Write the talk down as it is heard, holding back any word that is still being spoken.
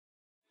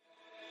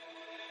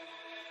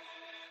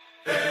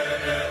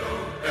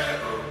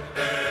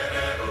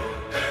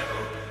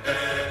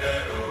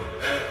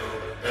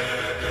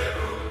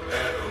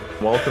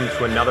Welcome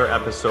to another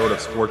episode of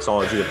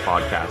Sportsology, the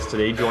podcast.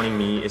 Today joining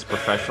me is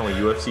professional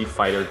UFC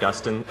fighter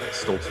Dustin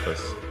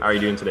Stoltzfus. How are you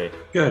doing today?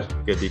 Good.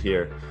 Good to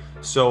hear.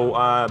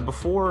 So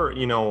before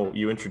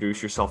you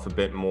introduce yourself a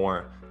bit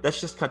more, let's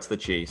just cut to the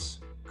chase.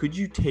 Could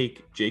you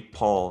take Jake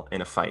Paul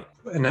in a fight?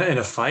 In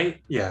a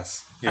fight?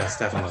 Yes,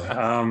 definitely.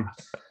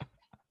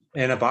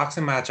 In a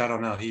boxing match, I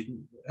don't know. He,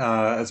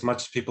 as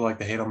much as people like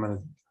to hate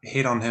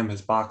on him,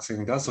 his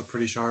boxing does look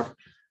pretty sharp.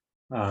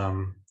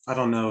 I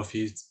don't know if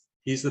he's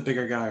the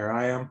bigger guy or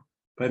I am,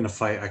 but in a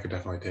fight, I could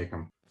definitely take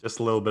him. Just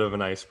a little bit of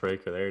an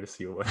icebreaker there to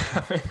see what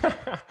happens.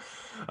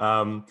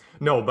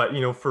 No, but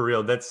for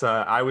real, that's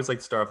I always like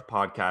to start off the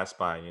podcast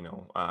by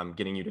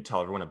getting you to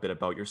tell everyone a bit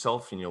about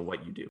yourself and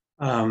what you do.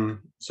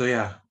 So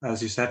yeah,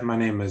 as you said, my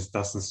name is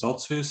Dustin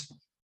Stoltzfus.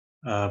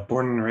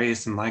 Born and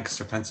raised in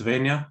Lancaster,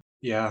 Pennsylvania.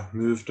 Yeah,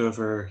 moved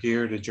over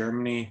here to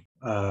Germany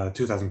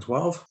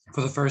 2012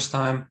 for the first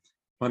time.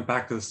 Went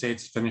back to the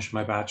States, finished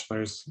my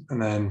bachelor's,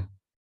 and then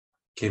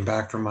came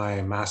back for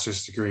my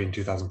master's degree in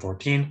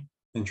 2014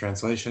 in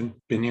translation.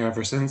 Been here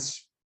ever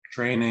since,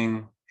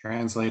 training,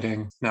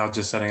 translating, now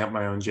just setting up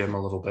my own gym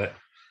a little bit.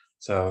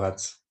 So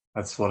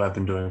that's what I've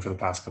been doing for the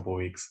past couple of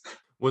weeks.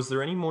 Was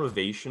there any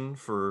motivation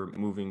for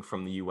moving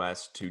from the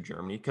US to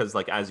Germany? Because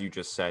as you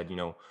just said,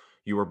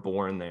 you were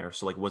born there.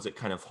 So was it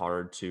kind of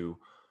hard to,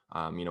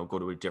 go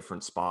to a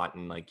different spot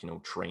and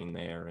train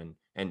there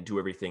and do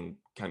everything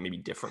kind of maybe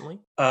differently?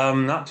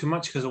 Not too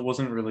much because it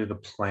wasn't really the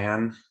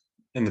plan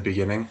in the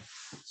beginning.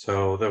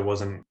 So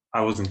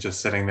I wasn't just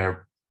sitting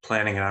there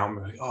planning it out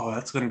and like, oh,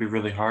 that's going to be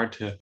really hard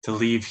to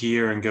leave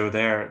here and go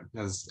there.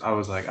 Because I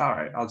was like, all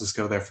right, I'll just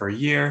go there for a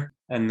year.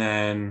 And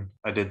then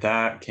I did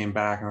that, came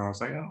back, and I was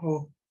like,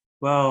 oh,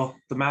 well,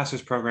 the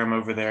master's program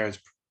over there is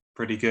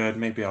pretty good.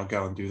 Maybe I'll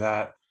go and do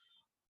that.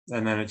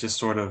 And then it just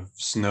sort of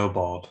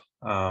snowballed.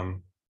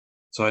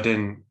 So I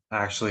didn't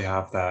actually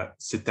have that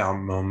sit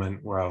down moment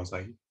where I was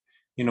like,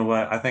 you know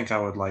what, I think I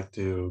would like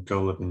to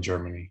go live in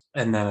Germany.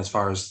 And then as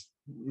far as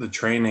the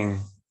training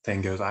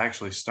thing goes, I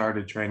actually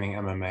started training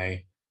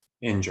MMA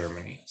in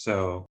Germany.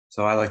 So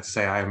I like to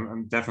say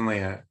I'm definitely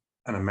an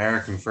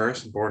American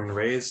first, born and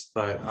raised,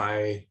 but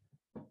I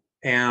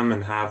am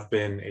and have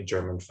been a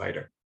German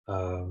fighter.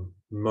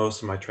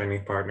 Most of my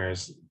training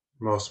partners,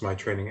 most of my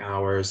training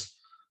hours,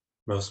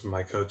 most of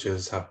my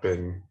coaches have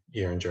been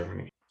here in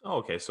Germany. Oh,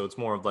 okay. So it's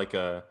more of I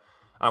don't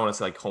want to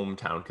say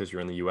hometown because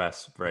you're in the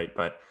US, right?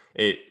 But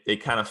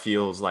it kind of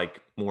feels like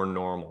more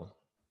normal.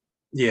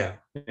 Yeah.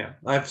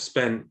 I've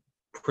spent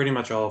pretty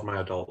much all of my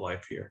adult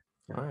life here.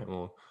 All right.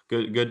 Well,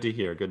 good to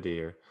hear. Good to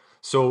hear.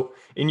 So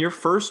in your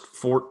first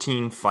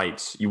 14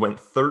 fights, you went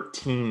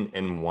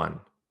 13-1.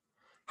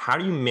 How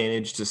do you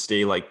manage to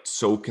stay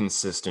so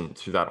consistent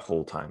through that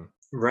whole time?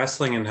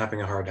 Wrestling and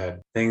having a hard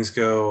head. Things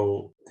can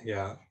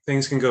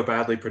go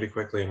badly pretty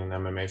quickly in an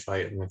MMA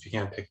fight. And if you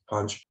can't take a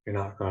punch, you're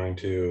not going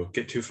to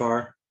get too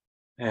far.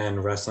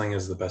 And wrestling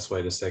is the best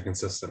way to stay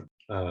consistent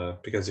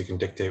because you can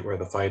dictate where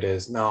the fight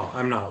is. Now,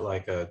 I'm not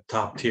like a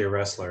top tier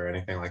wrestler or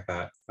anything like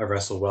that. I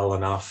wrestle well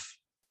enough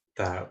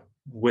that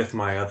with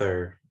my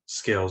other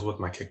skills, with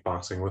my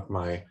kickboxing,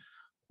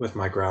 with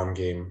my ground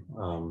game,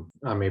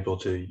 I'm able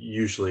to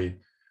usually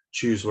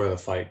choose where the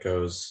fight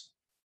goes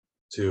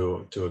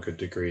to a good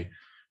degree.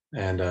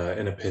 And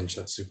in a pinch,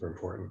 that's super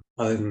important.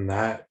 Other than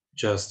that,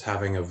 just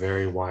having a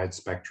very wide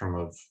spectrum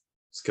of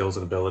skills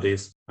and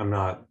abilities. I'm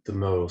not the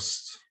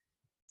most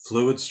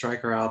fluid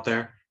striker out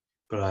there,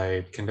 but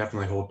I can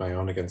definitely hold my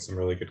own against some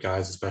really good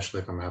guys,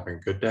 especially if I'm having a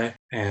good day.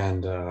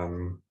 And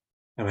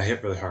I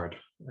hit really hard.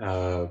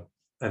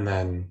 And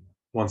then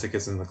once it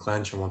gets in the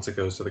clinch and once it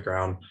goes to the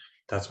ground,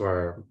 that's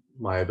where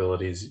my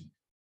abilities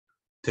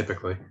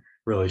typically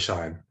really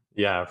shine.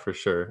 Yeah, for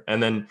sure.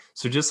 And then,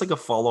 so just a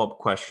follow-up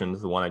question to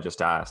the one I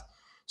just asked.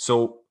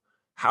 So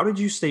how did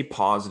you stay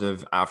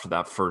positive after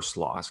that first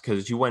loss?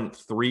 Because you went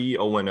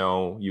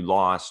 3-0-0, you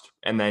lost,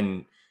 and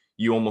then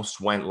you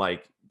almost went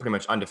pretty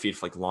much undefeated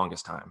for the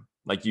longest time.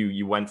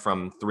 You went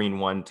from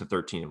 3-1 to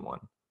 13-1.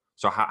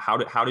 So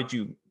how did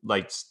you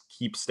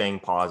keep staying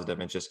positive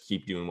and just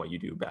keep doing what you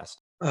do best?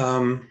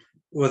 Well,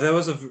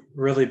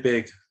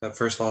 that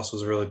first loss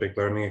was a really big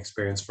learning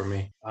experience for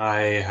me. I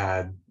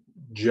had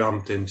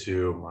jumped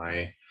into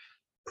my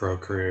pro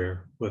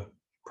career with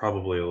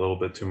probably a little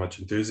bit too much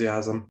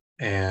enthusiasm.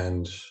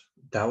 And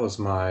that was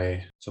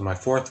my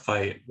fourth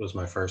fight was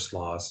my first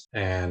loss.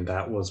 And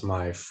that was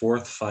my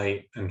fourth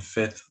fight and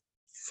fifth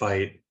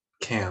fight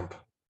camp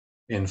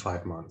in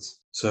 5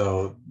 months.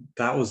 So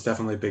that was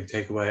definitely a big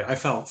takeaway. I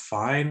felt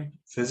fine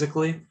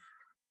physically,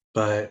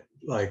 but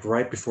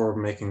right before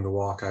making the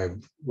walk, I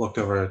looked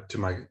over to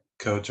my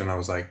coach and I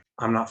was like,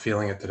 I'm not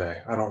feeling it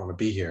today. I don't want to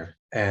be here.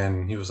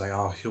 And he was like,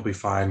 oh, he'll be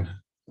fine.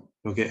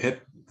 You'll get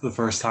hit the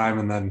first time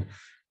and then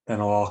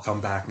it'll all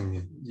come back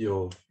and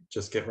you'll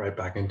just get right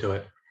back into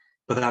it.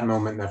 But that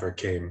moment never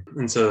came.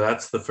 And so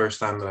that's the first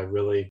time that I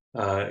really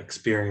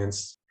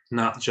experienced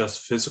not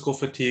just physical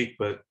fatigue,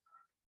 but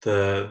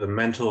the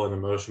mental and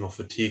emotional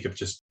fatigue of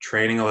just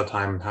training all the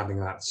time and having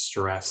that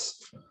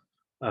stress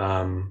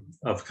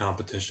of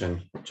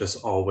competition just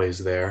always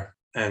there.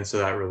 And so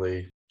that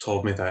really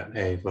told me that,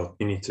 hey, look,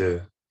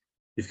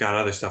 you've got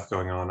other stuff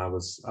going on. I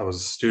was a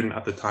student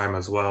at the time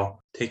as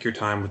well. Take your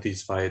time with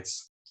these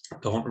fights.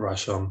 Don't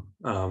rush them.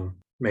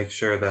 Make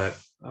sure that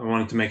I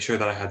wanted to make sure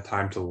that I had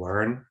time to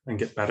learn and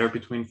get better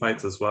between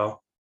fights as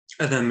well.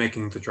 And then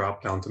making the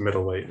drop down to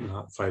middleweight and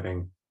not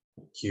fighting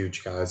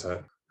huge guys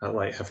at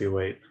light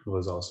heavyweight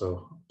was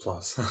also a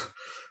plus.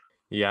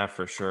 Yeah,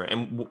 for sure.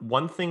 And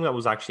one thing that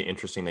was actually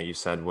interesting that you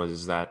said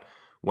was that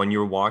when you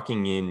were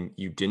walking in,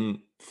 you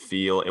didn't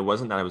feel it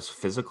wasn't that it was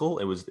physical,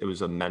 it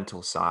was a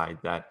mental side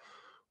that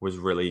was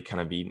really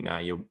kind of eating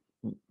at you.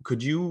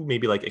 Could you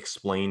maybe like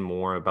explain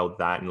more about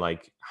that and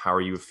like how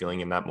are you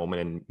feeling in that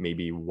moment and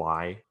maybe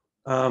why?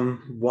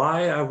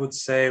 Why I would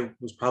say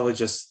was probably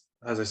just,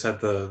 as I said,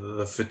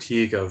 the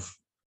fatigue of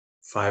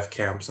 5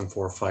 camps and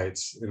 4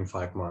 fights in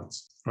 5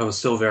 months. I was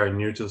still very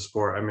new to the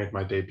sport. I made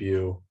my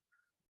debut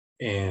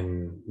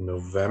in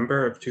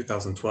November of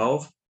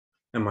 2012,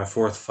 and my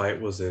fourth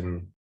fight was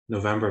in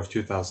November of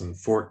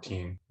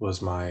 2014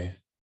 was my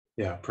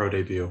pro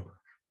debut,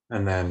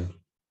 and then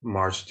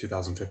March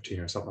 2015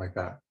 or something like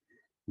that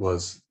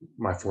was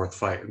my fourth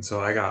fight. And so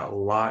I got a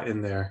lot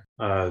in there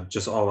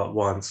just all at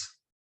once,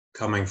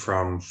 coming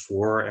from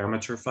 4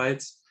 amateur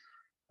fights.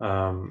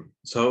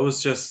 So it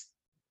was just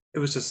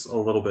a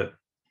little bit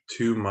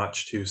too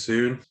much too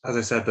soon. As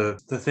I said, the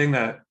thing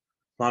that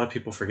a lot of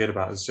people forget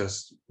about is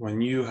just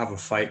when you have a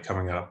fight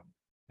coming up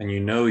and you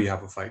know you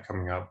have a fight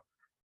coming up,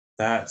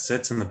 that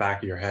sits in the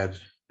back of your head,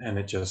 and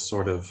it just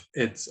sort of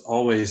it's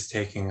always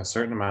taking a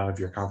certain amount of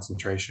your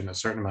concentration, a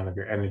certain amount of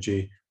your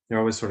energy. You're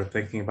always sort of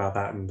thinking about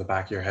that in the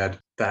back of your head.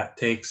 That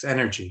takes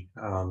energy.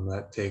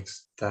 That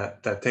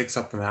takes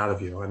something out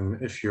of you.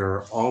 And if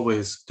you're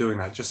always doing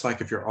that, just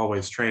like if you're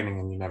always training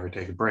and you never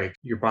take a break,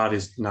 your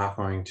body's not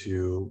going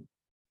to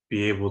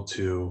be able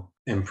to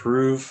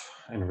improve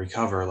and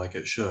recover like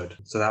it should.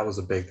 So that was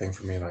a big thing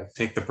for me. Like,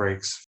 take the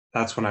breaks.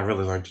 That's when I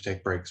really learned to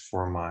take breaks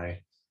for my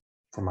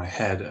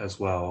head as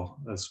well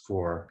as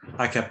for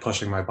I kept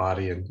pushing my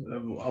body, and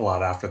a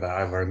lot after that.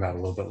 I learned that a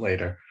little bit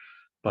later.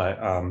 But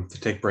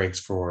to take breaks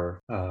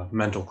for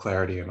mental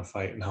clarity in a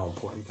fight and how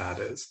important that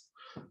is.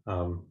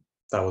 Um,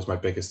 that was my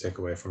biggest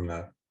takeaway from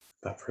that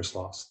first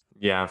loss.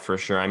 Yeah, for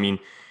sure. I mean,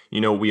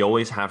 we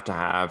always have to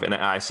have, and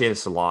I say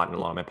this a lot in a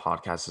lot of my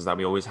podcasts, is that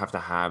we always have to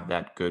have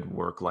that good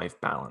work-life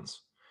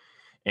balance.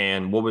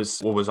 And what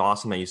was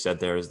awesome that you said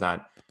there is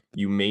that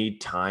you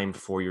made time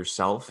for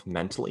yourself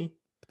mentally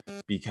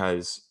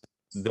because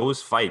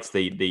those fights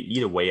they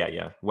eat away at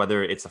you.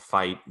 Whether it's a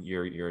fight,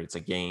 it's a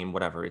game,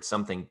 whatever, it's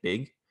something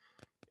big.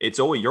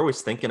 You're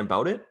always thinking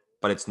about it,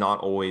 but it's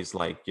not always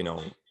like,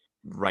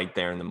 right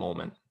there in the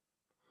moment.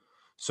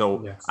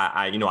 So Yes.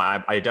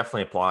 I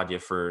definitely applaud you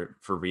for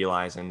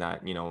realizing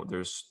that,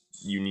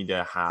 you need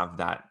to have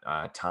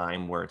that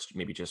time where it's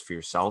maybe just for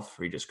yourself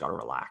or you just got to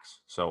relax.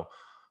 So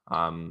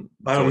I it's don't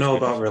always know good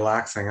to about hear.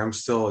 relaxing. I'm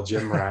still a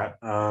gym rat.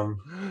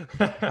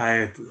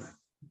 I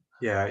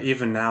Yeah,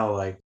 even now,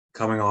 like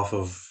coming off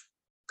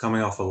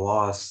a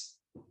loss,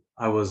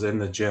 I was in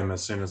the gym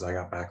as soon as I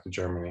got back to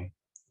Germany.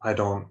 I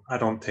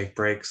don't take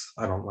breaks.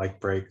 I don't like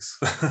breaks.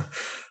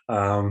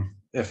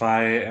 If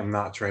I am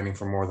not training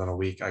for more than a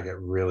week, I get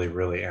really,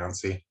 really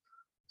antsy.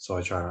 So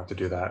I try not to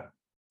do that.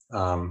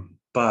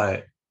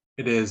 But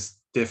it is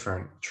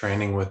different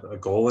training with a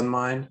goal in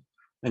mind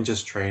and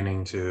just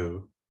training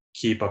to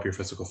keep up your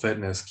physical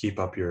fitness, keep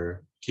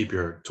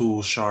your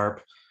tools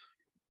sharp,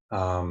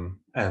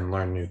 and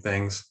learn new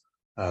things.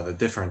 The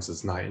difference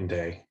is night and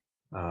day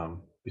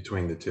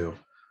between the two,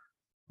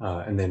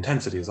 and the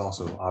intensity is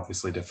also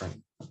obviously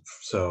different.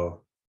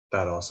 So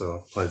that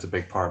also plays a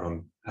big part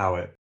on how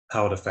it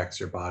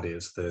affects your body,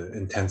 is the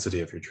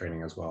intensity of your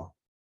training as well.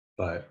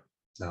 But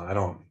no, I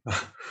don't.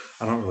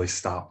 I don't really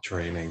stop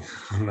training.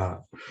 I'm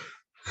not.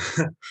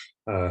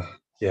 uh,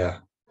 yeah,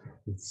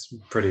 it's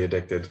pretty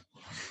addicted.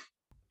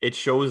 It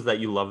shows that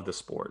you love the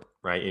sport,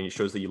 right? And it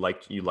shows that you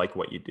like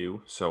what you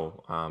do.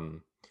 So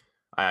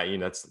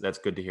that's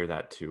good to hear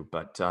that too.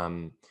 But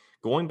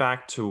going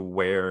back to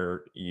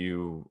where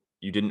you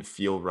didn't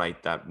feel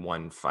right that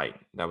one fight,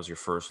 that was your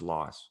first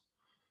loss.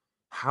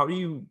 How do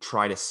you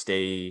try to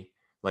stay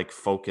like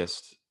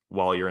focused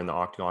while you're in the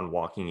octagon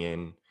walking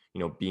in,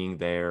 being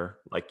there?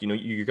 Like,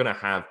 you're gonna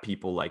have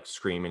people like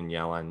screaming,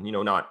 yelling,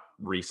 not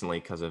recently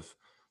because of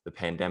the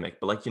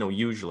pandemic, but like,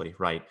 usually,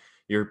 right?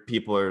 Your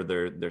people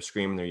they're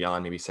screaming, they're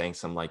yelling, maybe saying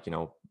some like,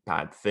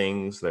 bad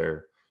things,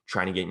 they're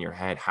trying to get in your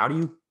head. How do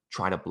you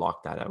try to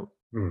block that out?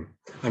 Hmm.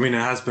 I mean,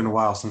 it has been a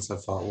while since I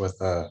fought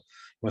with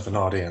an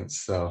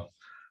audience, so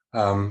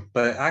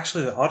but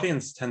actually, the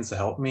audience tends to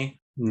help me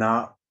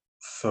not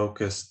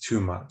focus too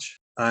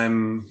much.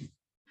 I'm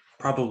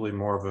probably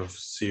more of a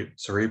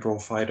cerebral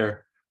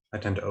fighter. I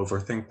tend to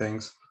overthink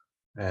things,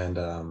 and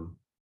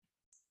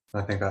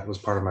I think that was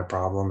part of my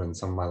problem in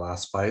some of my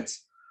last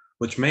fights,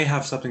 which may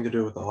have something to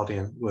do with the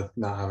audience, with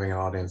not having an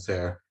audience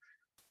there.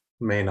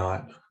 May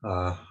not.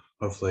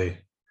 Hopefully,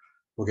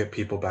 we'll get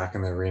people back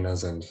in the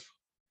arenas, and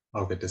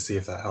I'll get to see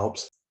if that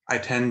helps. I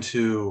tend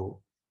to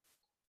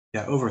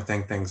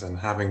overthink things, and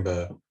having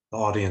the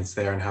audience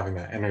there and having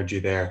that energy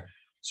there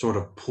sort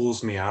of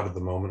pulls me out of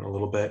the moment a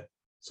little bit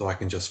so I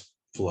can just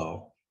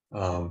flow.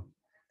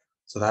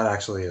 So that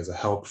actually is a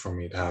help for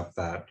me to have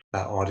that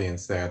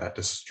audience there, that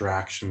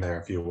distraction there,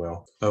 if you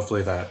will.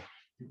 Hopefully that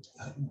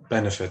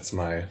benefits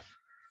my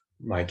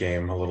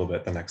game a little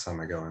bit the next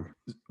time I go in.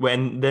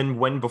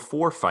 When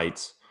before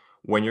fights,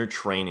 when you're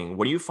training,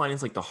 what do you find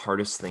is like the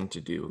hardest thing to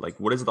do? Like,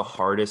 what is the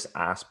hardest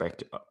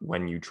aspect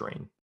when you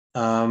train?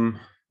 Um,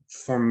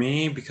 for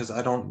me, because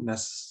I don't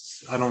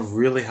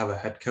really have a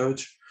head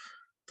coach,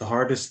 the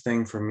hardest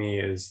thing for me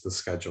is the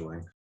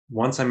scheduling.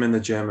 Once I'm in the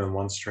gym and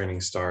once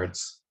training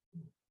starts,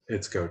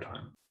 it's go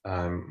time.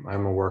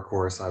 I'm a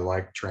workhorse. I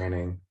like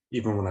training,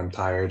 even when I'm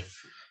tired,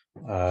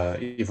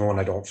 even when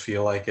I don't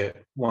feel like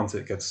it. Once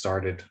it gets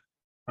started,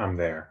 I'm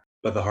there.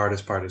 But the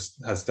hardest part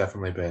has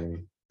definitely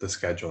been the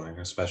scheduling,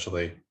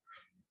 especially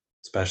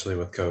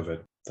with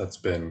COVID. That's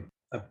been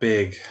a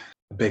big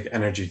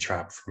energy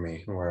trap for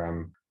me,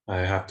 where I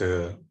have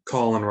to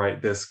call and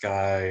write this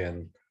guy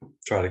and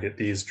try to get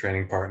these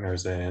training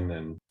partners in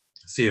and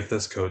see if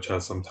this coach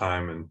has some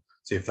time and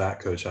see if that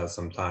coach has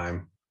some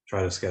time.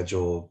 Try to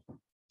schedule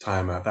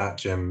time at that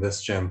gym,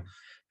 this gym,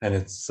 and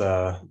it's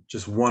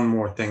just one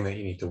more thing that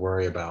you need to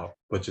worry about,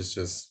 which is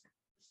just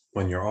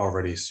when you're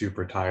already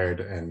super tired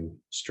and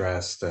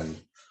stressed, and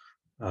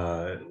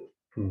uh,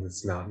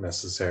 it's not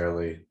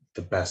necessarily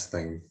the best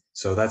thing.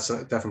 So that's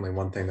definitely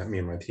one thing that me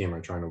and my team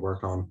are trying to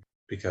work on,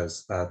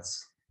 because that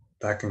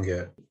can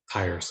get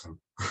tiresome.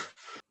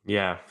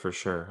 Yeah, for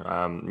sure.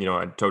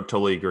 I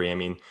totally agree. I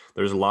mean,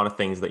 there's a lot of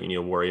things that you need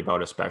to worry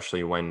about,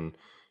 especially when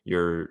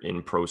you're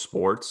in pro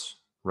sports,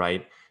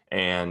 right?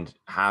 And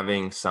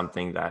having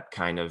something that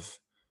kind of,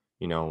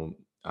 you know,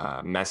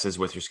 messes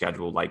with your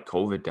schedule like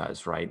COVID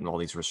does, right? And all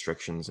these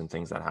restrictions and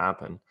things that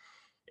happen.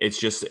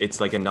 It's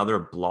like another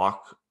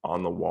block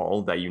on the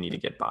wall that you need to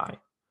get by.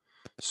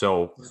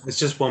 So It's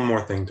just one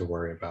more thing to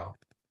worry about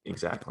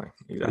exactly,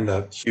 in exactly.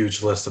 the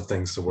huge list of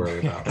things to worry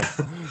about.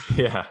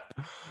 Yeah.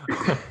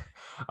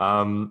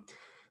 um,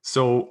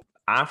 so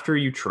after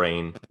you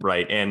train,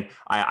 right? And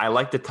I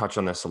like to touch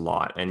on this a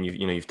lot, and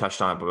you've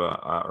touched on it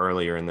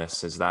earlier in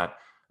this, is that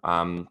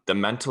the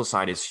mental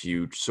side is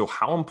huge. So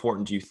how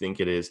important do you think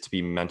it is to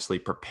be mentally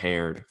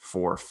prepared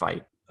for a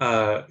fight?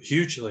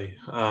 Hugely.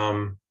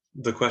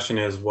 The question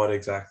is, what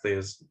exactly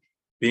is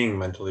being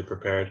mentally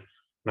prepared?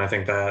 And I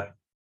think that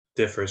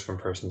differs from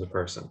person to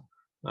person.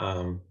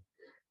 Um,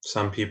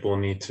 some people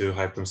need to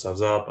hype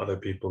themselves up, other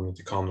people need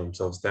to calm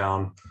themselves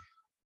down.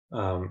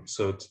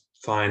 So to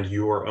find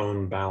your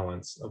own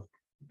balance of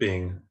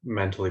being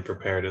mentally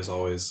prepared is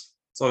always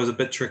a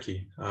bit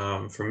tricky.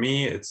 For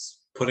me,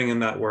 it's putting in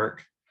that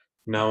work,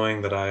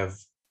 knowing that I have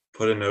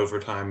put in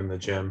overtime in the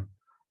gym,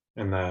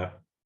 and that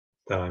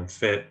I'm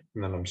fit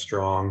and that I'm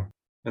strong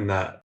and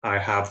that I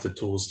have the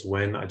tools to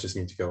win. I just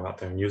need to go out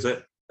there and use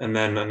it. And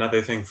then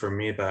another thing for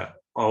me that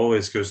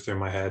always goes through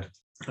my head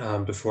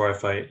before I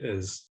fight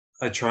is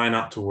I try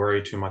not to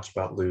worry too much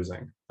about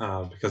losing,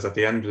 because at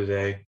the end of the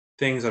day,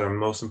 things that are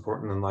most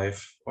important in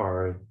life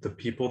are the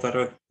people that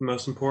are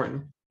most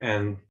important.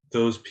 And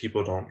those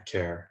people don't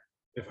care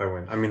if I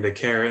win. I mean, they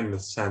care in the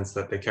sense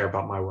that they care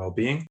about my well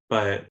being,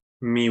 but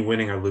me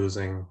winning or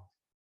losing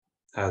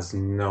has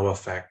no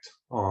effect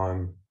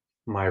on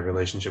my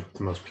relationship with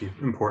the most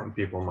important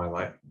people in my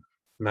life.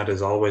 And that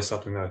is always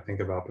something that I think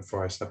about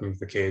before I step into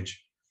the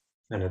cage.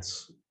 And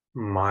it's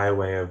my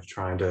way of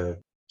trying to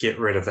get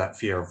rid of that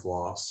fear of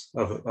loss,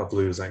 of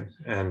losing.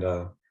 And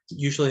it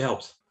usually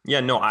helps. Yeah,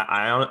 no,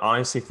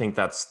 honestly think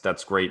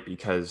that's great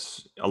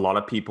because a lot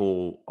of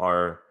people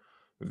are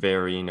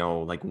very,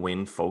 like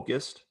win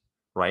focused,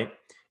 right?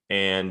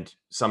 And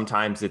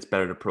sometimes it's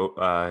better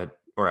to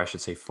or I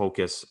should say,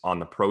 focus on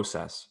the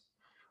process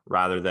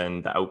rather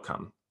than the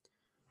outcome,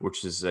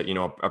 which is a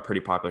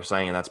pretty popular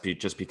saying, and that's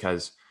just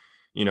because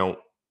you know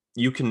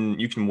you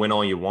can win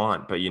all you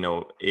want, but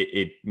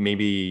it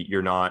maybe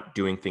you're not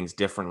doing things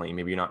differently,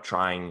 maybe you're not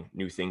trying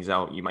new things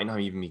out, you might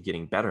not even be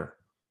getting better,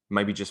 you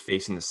might be just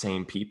facing the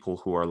same people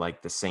who are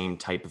like the same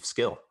type of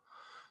skill.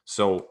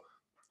 So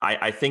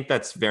I think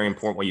that's very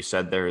important. What you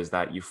said there is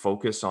that you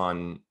focus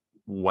on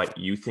what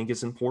you think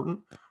is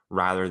important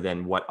rather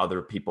than what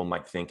other people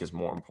might think is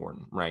more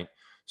important, right?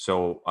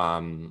 So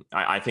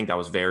I think that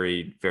was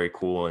very, very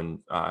cool and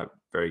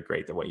very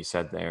great that what you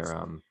said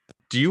there.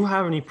 Do you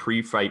have any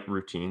pre-fight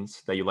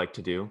routines that you like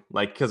to do?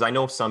 Like, because I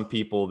know some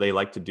people they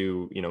like to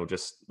do,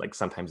 just like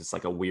sometimes it's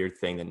like a weird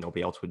thing that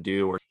nobody else would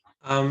do. Or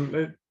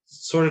It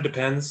sort of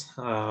depends.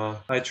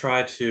 I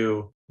try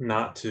to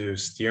not to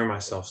steer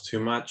myself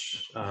too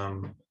much.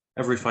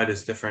 Every fight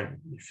is different.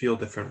 You feel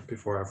different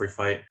before every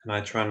fight. And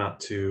I try not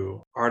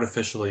to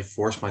artificially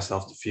force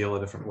myself to feel a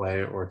different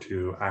way or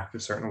to act a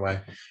certain way.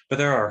 But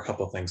there are a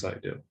couple of things I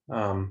do.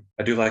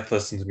 I do like to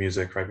listen to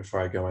music right before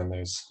I go in.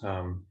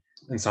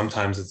 And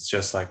sometimes it's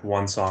just like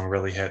one song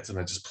really hits and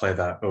I just play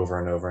that over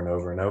and over and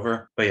over and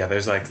over. But yeah,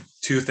 there's like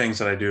two things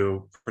that I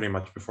do pretty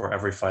much before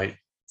every fight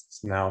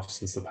now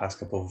since the past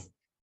couple of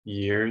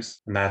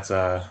years, and that's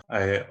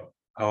I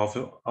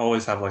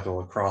always have like a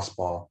lacrosse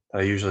ball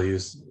that I usually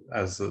use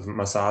as a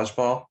massage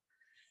ball.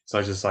 So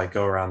I just like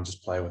go around and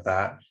just play with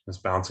that,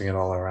 just bouncing it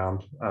all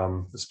around.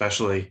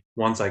 Especially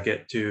once I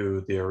get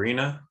to the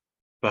arena,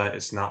 but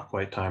it's not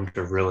quite time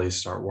to really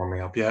start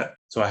warming up yet.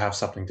 So I have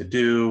something to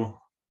do,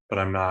 but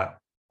I'm not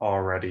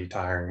already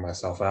tiring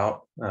myself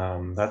out.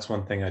 That's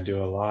one thing I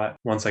do a lot.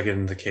 Once I get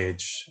in the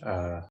cage,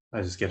 I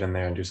just get in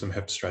there and do some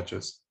hip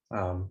stretches.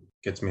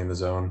 Gets me in the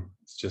zone.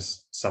 It's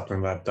just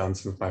something that I've done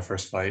since my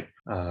first fight.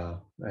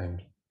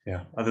 And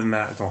yeah, other than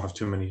that, I don't have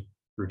too many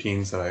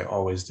routines that I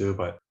always do,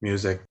 but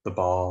music, the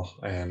ball,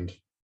 and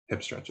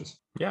hip stretches.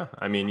 Yeah,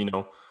 I mean,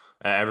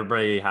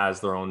 everybody has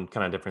their own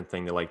kind of different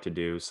thing they like to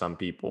do. Some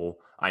people,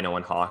 I know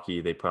in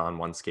hockey, they put on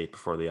one skate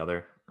before the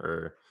other,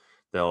 or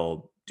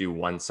they'll do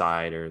one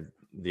side or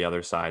the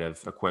other side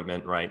of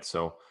equipment, right?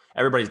 So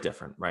everybody's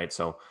different, right?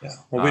 So, Yeah.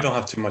 Well, we uh, don't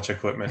have too much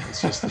equipment.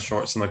 It's just the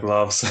shorts and the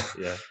gloves.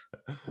 yeah,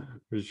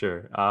 for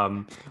sure.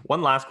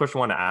 One last question I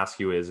want to ask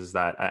you is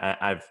that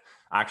I've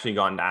actually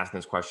gotten to asking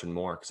this question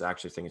more because I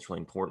actually think it's really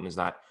important. Is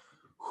that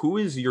who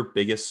is your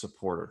biggest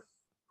supporter?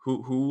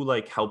 Who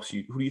like helps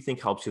you? Who do you think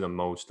helps you the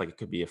most? Like it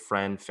could be a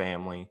friend,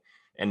 family,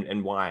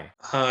 and why?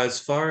 As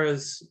far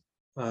as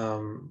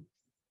um,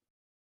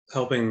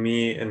 helping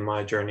me in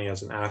my journey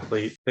as an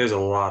athlete, there's a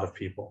lot of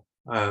people.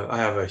 I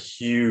have a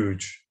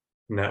huge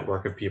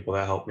network of people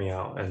that help me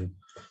out, and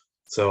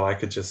so I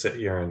could just sit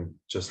here and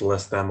just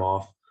list them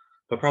off.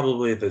 But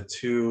probably the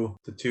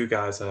two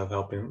guys that have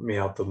helped me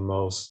out the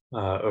most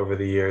over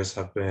the years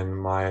have been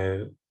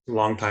my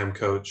longtime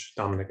coach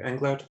Dominic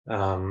Englert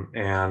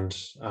and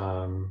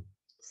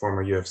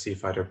former UFC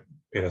fighter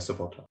Peter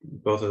Sabota.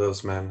 Both of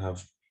those men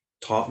have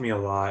taught me a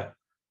lot,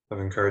 have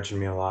encouraged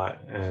me a lot,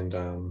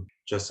 and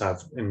just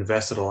have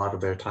invested a lot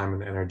of their time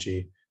and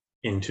energy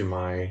into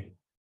my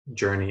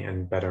journey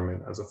and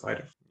betterment as a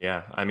fighter.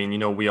 Yeah, I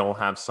mean, we all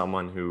have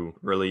someone who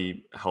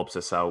really helps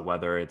us out,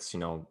 whether it's,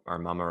 our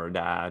mom or our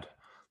dad,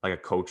 like a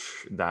coach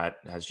that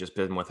has just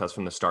been with us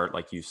from the start,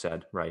 like you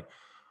said, right?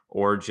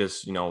 Or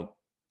just,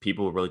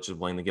 people who are really just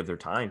willing to give their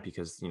time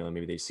because,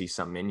 maybe they see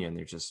something in you and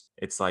they're just,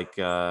 it's like,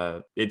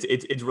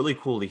 it's really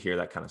cool to hear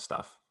that kind of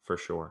stuff for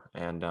sure.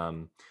 And,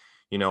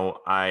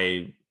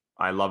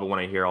 I love it when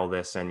I hear all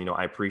this and,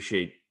 I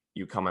appreciate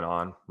you coming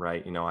on,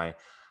 right?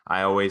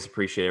 I always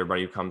appreciate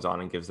everybody who comes on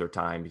and gives their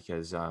time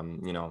because,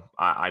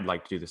 I'd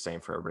like to do the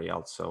same for everybody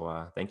else.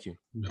 So thank you.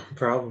 No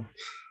problem.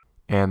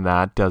 And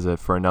that does it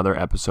for another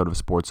episode of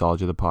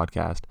Sportsology, the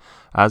podcast.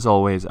 As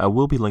always, I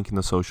will be linking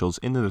the socials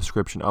in the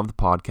description of the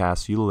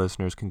podcast so you the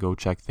listeners can go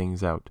check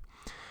things out.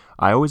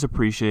 I always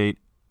appreciate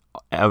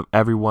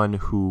everyone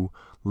who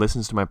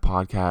listens to my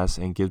podcast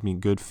and gives me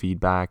good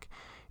feedback.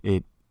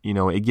 It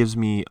gives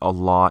me a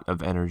lot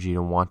of energy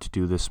to want to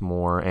do this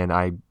more, and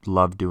I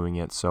love doing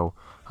it, so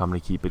I'm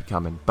going to keep it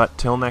coming. But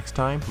till next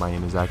time, my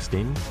name is Zach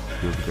Staden.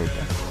 You have a great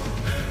day.